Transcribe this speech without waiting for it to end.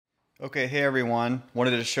Okay, hey everyone.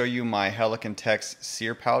 Wanted to show you my Helikon Tex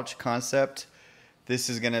SERE pouch concept. This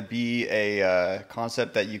is going to be a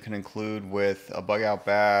concept that you can include with a bug out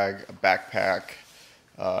bag, a backpack,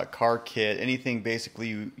 car kit, anything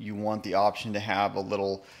basically you want the option to have a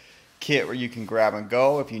little kit where you can grab and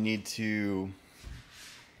go if you need to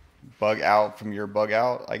bug out from your bug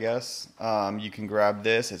out, I guess. You can grab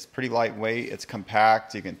this. It's pretty lightweight, it's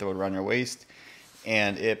compact, you can throw it around your waist,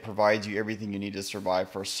 and it provides you everything you need to survive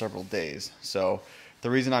for several days. So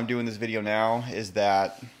the reason I'm doing this video now is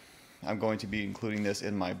that I'm going to be including this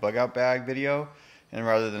in my bug out bag video, and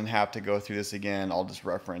rather than have to go through this again, I'll just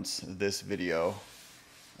reference this video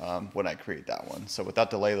when I create that one. So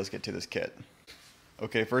without delay, let's get to this kit.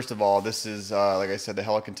 Okay, first of all, this is like I said, the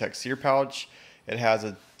Helikon Tex SERE pouch. It has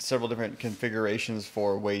several different configurations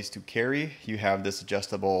for ways to carry. You have this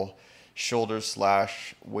adjustable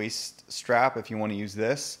shoulder/waist strap if you want to use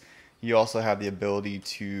this. You also have the ability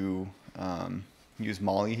to use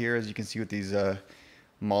MOLLE here, as you can see with these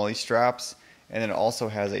MOLLE straps, and then it also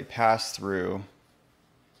has a pass-through,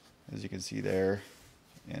 as you can see there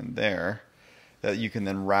and there, that you can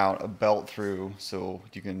then route a belt through, so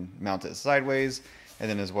you can mount it sideways, and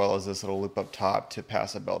then as well as this little loop up top to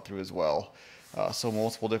pass a belt through as well. So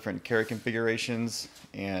multiple different carry configurations,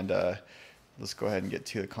 and let's go ahead and get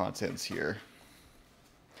to the contents here.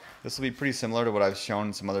 This will be pretty similar to what I've shown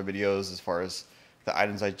in some other videos as far as the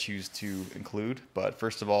items I choose to include. But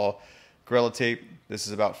first of all, Gorilla Tape. This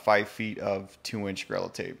is about 5 feet of 2-inch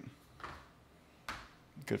Gorilla Tape.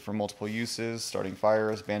 Good for multiple uses, starting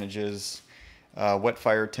fires, bandages, wet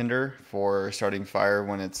fire tinder for starting fire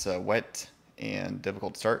when it's wet and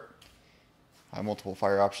difficult to start. I have multiple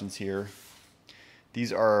fire options here.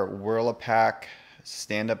 These are Whirl-A-Pack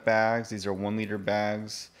stand-up bags. These are 1 liter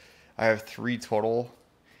bags. I have 3 total.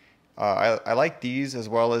 I like these as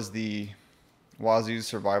well as the Wazoo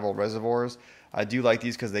survival reservoirs. I do like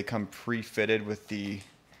these because they come pre-fitted with the,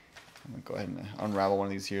 I'm going to go ahead and unravel one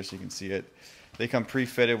of these here so you can see it. They come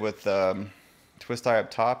pre-fitted with twist tie up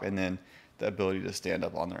top and then the ability to stand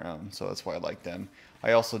up on their own. So that's why I like them.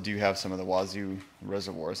 I also do have some of the Wazoo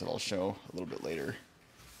reservoirs that I'll show a little bit later.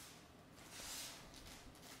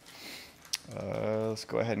 Let's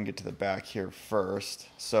go ahead and get to the back here first.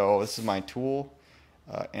 So this is my tool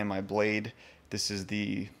and my blade. This is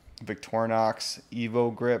the Victorinox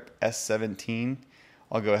Evo Grip S17.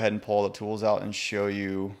 I'll go ahead and pull all the tools out and show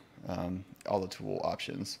you all the tool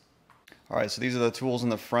options. Alright, so these are the tools in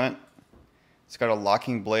the front. It's got a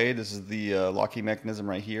locking blade. This is the locking mechanism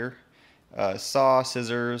right here. Saw,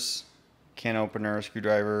 scissors, can opener,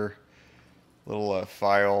 screwdriver, little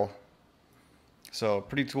file. So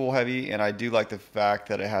pretty tool heavy, and I do like the fact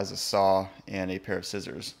that it has a saw and a pair of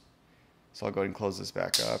scissors. So I'll go ahead and close this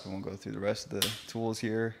back up and we'll go through the rest of the tools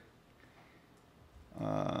here.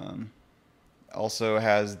 Also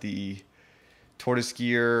has the tortoise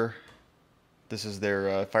gear. This is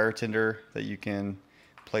their fire tinder that you can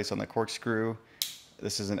place on the corkscrew.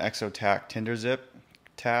 This is an Exotac tinder zip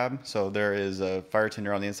tab. So there is a fire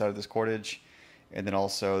tinder on the inside of this cordage. And then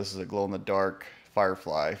also this is a glow in the dark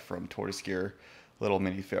Firefly from Tortoise Gear little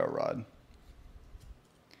mini ferro rod.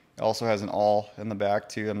 It also has an awl in the back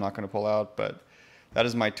too. I'm not going to pull out, but that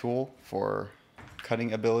is my tool for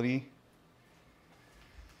cutting ability.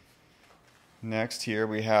 Next here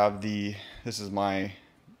we have this is my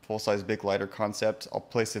full-size big lighter concept. I'll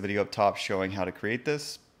place the video up top showing how to create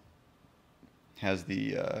this. It has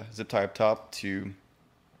the zip tie up top to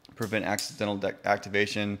prevent accidental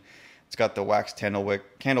activation. It's got the wax candle wick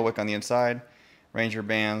on the inside, Ranger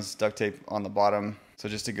bands, duct tape on the bottom. So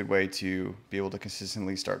just a good way to be able to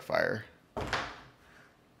consistently start fire.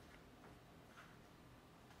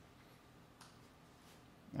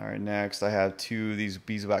 Alright, next I have 2 of these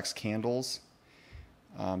beeswax candles.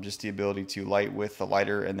 Just the ability to light with the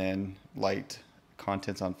lighter and then light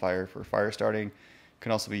contents on fire for fire starting.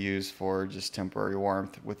 Can also be used for just temporary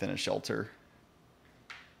warmth within a shelter.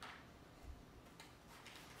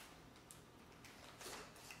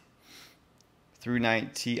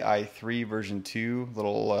 ThruNite TI3 version 2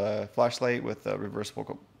 little flashlight with a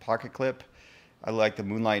reversible pocket clip. I like the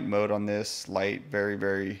moonlight mode on this. Light very,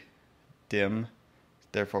 very dim,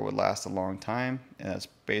 therefore would last a long time, and that's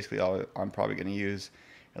basically all I'm probably going to use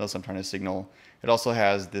unless I'm trying to signal. It also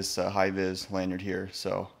has this high-vis lanyard here,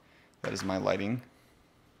 so that is my lighting.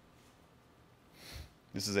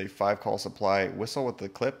 This is a 5-call supply whistle with the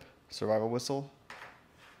clip, survival whistle.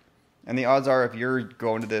 And the odds are, if you're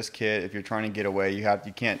going to this kit, if you're trying to get away, you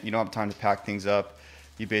don't have time to pack things up.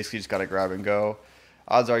 You basically just got to grab and go.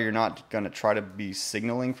 odds are you're not going to try to be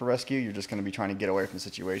signaling for rescue. You're just going to be trying to get away from the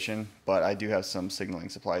situation. But I do have some signaling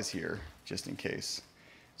supplies here just in case.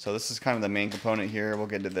 So this is kind of the main component here. We'll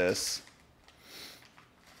get into this.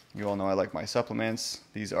 You all know I like my supplements.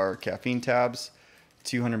 These are caffeine tabs,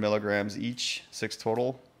 200 milligrams each, 6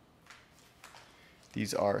 total.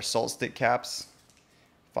 These are salt stick caps,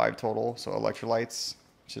 5 total. So electrolytes,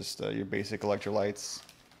 just your basic electrolytes.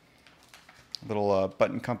 Little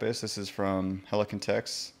button compass. This is from Helikon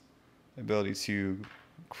Tex. Ability to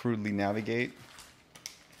crudely navigate.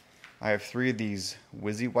 I have 3 of these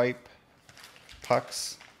Wizzy Wipe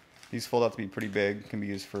pucks. These fold out to be pretty big. Can be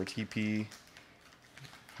used for TP,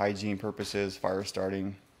 hygiene purposes, fire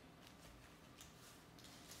starting.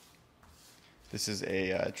 This is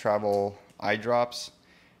a travel eye drops.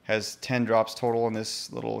 Has 10 drops total in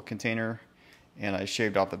this little container, and I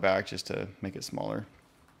shaved off the back just to make it smaller.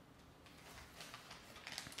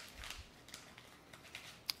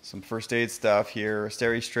 Some first aid stuff here.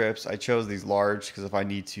 Steri strips. I chose these large because if I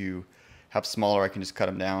need to have smaller, I can just cut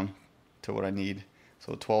them down to what I need.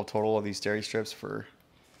 So 12 total of these Steri strips for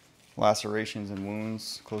lacerations and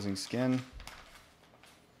wounds, closing skin.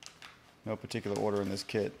 No particular order in this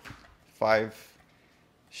kit. 5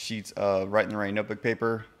 sheets of Write in the Rain notebook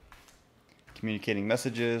paper, communicating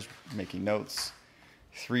messages, making notes.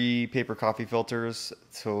 3 paper coffee filters,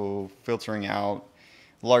 so filtering out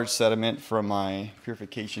large sediment from my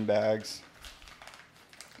purification bags,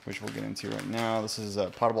 which we'll get into right now. This is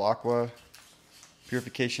potable aqua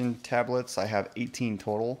purification tablets. I have 18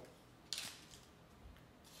 total.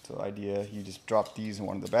 So the idea, you just drop these in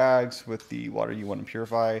one of the bags with the water you want to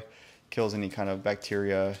purify. Kills any kind of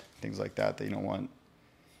bacteria, things like that you don't want.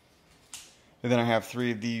 And then I have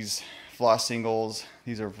 3 of these floss singles.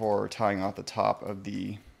 These are for tying off the top of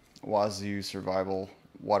the Wazoo Survival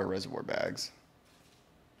water reservoir bags,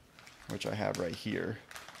 which I have right here.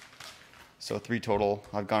 So 3 total.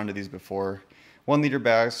 I've gone to these before. 1 liter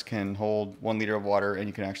bags can hold 1 liter of water, and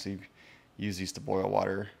you can actually use these to boil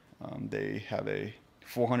water. They have a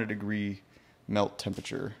 400-degree melt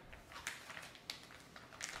temperature.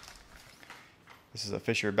 This is a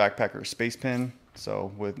Fisher Backpacker Space Pen,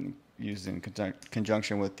 so used in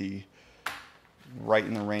conjunction with the Write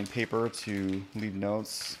in the Rain paper to leave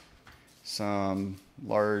notes. Some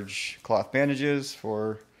large cloth bandages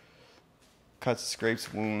for cuts,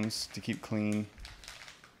 scrapes, wounds to keep clean.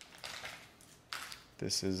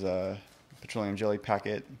 This is a petroleum jelly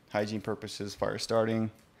packet, hygiene purposes, fire starting.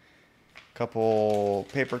 Couple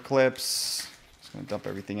paper clips. Just gonna dump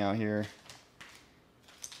everything out here.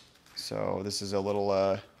 So this is a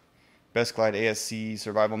little Best Glide ASC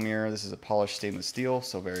survival mirror. This is a polished stainless steel,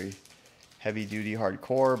 so very heavy duty,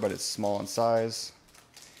 hardcore, but it's small in size.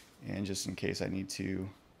 And just in case I need to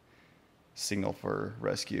signal for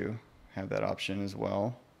rescue, have that option as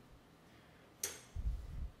well.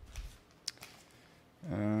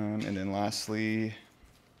 And then lastly,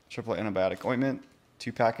 triple antibiotic ointment,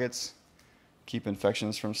 2 packets, keep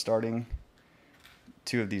infections from starting.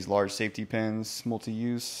 2 of these large safety pins,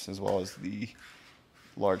 multi-use, as well as the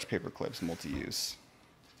large paper clips, multi-use.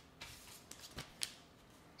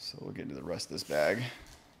 So we'll get into the rest of this bag.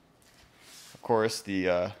 Of course,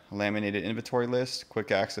 the laminated inventory list,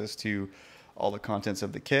 quick access to all the contents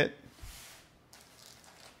of the kit.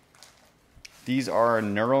 These are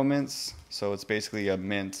neuromints, so it's basically a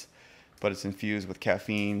mint, but it's infused with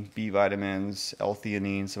caffeine, B vitamins,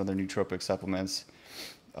 L-theanine, some other nootropic supplements.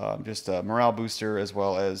 Just a morale booster as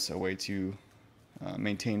well as a way to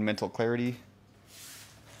maintain mental clarity.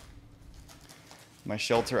 My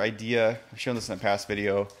shelter idea, I've shown this in a past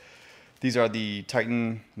video. These are the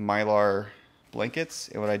Titan Mylar blankets,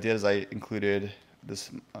 and what I did is I included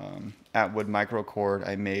this Atwood micro cord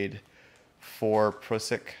I made for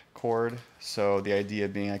Prosic cord. So the idea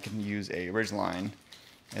being I can use a ridgeline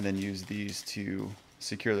and then use these to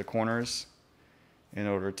secure the corners in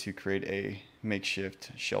order to create a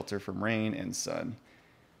makeshift shelter from rain and sun.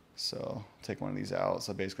 So take one of these out.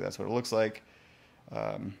 So basically that's what it looks like.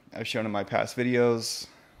 I've shown in my past videos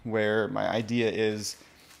where my idea is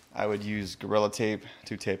I would use Gorilla Tape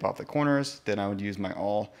to tape off the corners, then I would use my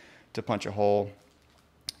awl to punch a hole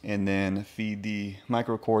and then feed the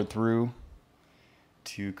micro cord through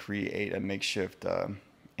to create a makeshift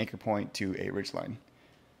anchor point to a ridgeline.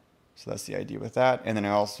 So that's the idea with that. And then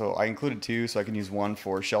I included 2, so I can use one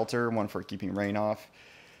for shelter, one for keeping rain off,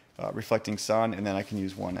 reflecting sun, and then I can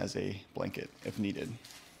use one as a blanket if needed.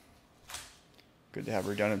 Good to have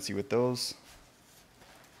redundancy with those.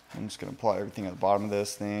 I'm just going to apply everything at the bottom of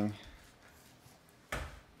this thing.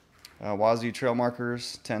 Wazoo trail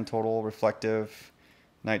markers, 10 total, reflective,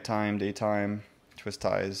 nighttime, daytime, twist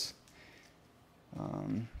ties.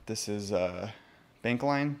 This is bank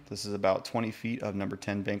line. This is about 20 feet of number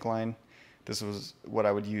 10 bank line. This was what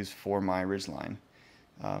I would use for my ridge line.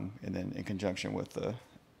 and then in conjunction with the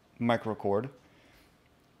micro cord.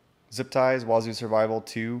 Zip ties, Wazoo Survival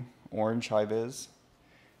 2 orange high vis,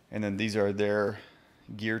 and then these are their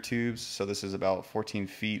gear tubes. So this is about 14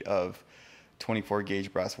 feet of 24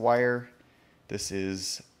 gauge brass wire. This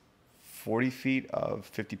is 40 feet of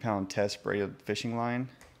 50-pound test braided fishing line,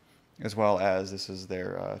 as well as this is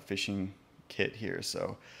their fishing kit here.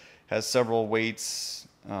 So it has several weights,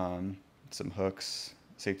 some hooks,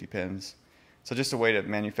 safety pins. So just a way to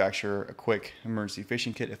manufacture a quick emergency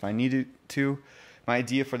fishing kit if I needed to. My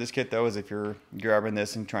idea for this kit though is if you're grabbing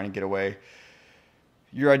this and trying to get away,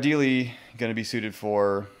 you're ideally going to be suited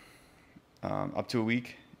for up to a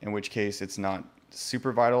week, in which case it's not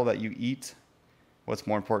super vital that you eat. What's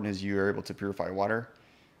more important is you are able to purify water.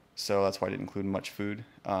 So that's why I didn't include much food.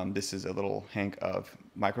 This is a little hank of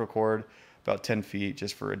micro cord, about 10 feet,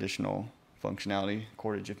 just for additional functionality,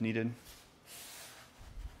 cordage if needed.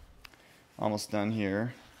 Almost done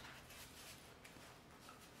here.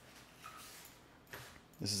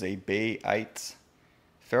 This is a Bayite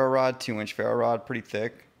ferro rod, 2-inch ferro rod, pretty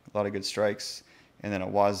thick, a lot of good strikes, and then a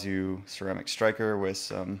Wazoo ceramic striker with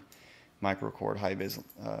some micro cord high vis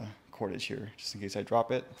cordage here, just in case I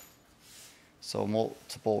drop it. So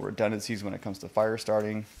multiple redundancies when it comes to fire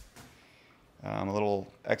starting. A little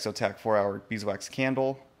Exotac 4-hour beeswax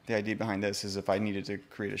candle. The idea behind this is if I needed to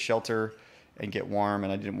create a shelter and get warm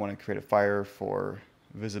and I didn't want to create a fire for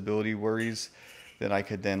visibility worries, then I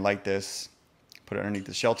could then light this, put it underneath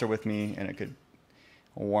the shelter with me, and it could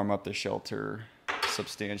warm up the shelter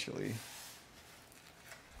substantially.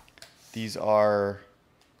 These are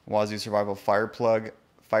Wazoo Survival fire plug,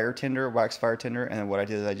 fire tinder, wax fire tinder, and then what I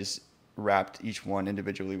did is I just wrapped each one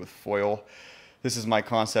individually with foil. This is my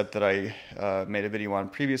concept that I made a video on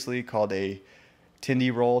previously called a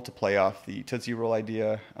Tindy roll, to play off the Tootsie Roll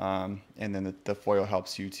idea, and then the foil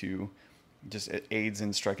helps you to it aids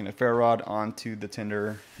in striking a ferro rod onto the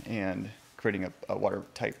tinder and creating a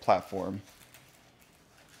watertight platform.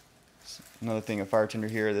 Another thing of fire tinder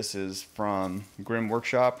here, this is from Grim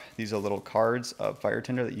Workshop. These are little cards of fire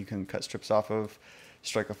tinder that you can cut strips off of,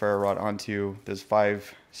 strike a ferro rod onto. There's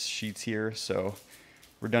 5 sheets here, so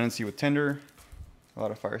redundancy with tinder, a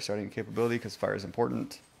lot of fire starting capability because fire is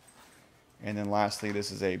important. And then lastly, this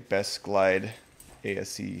is a Best Glide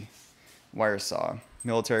ASC wire saw,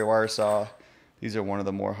 military wire saw. These are one of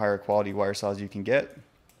the more higher quality wire saws you can get.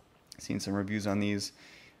 Seen some reviews on these.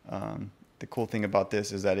 The cool thing about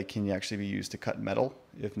this is that it can actually be used to cut metal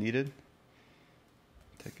if needed.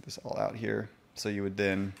 Take this all out here. So you would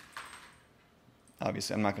then,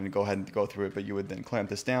 obviously I'm not going to go ahead and go through it, but you would then clamp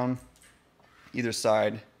this down either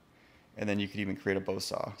side, and then you could even create a bow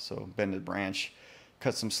saw. So bend a branch,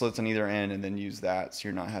 cut some slits on either end, and then use that so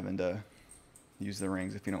you're not having to use the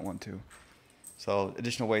rings if you don't want to. So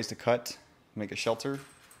additional ways to cut, make a shelter.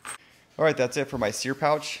 Alright, that's it for my SERE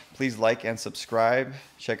pouch. Please like and subscribe.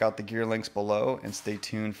 Check out the gear links below and stay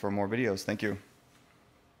tuned for more videos. Thank you.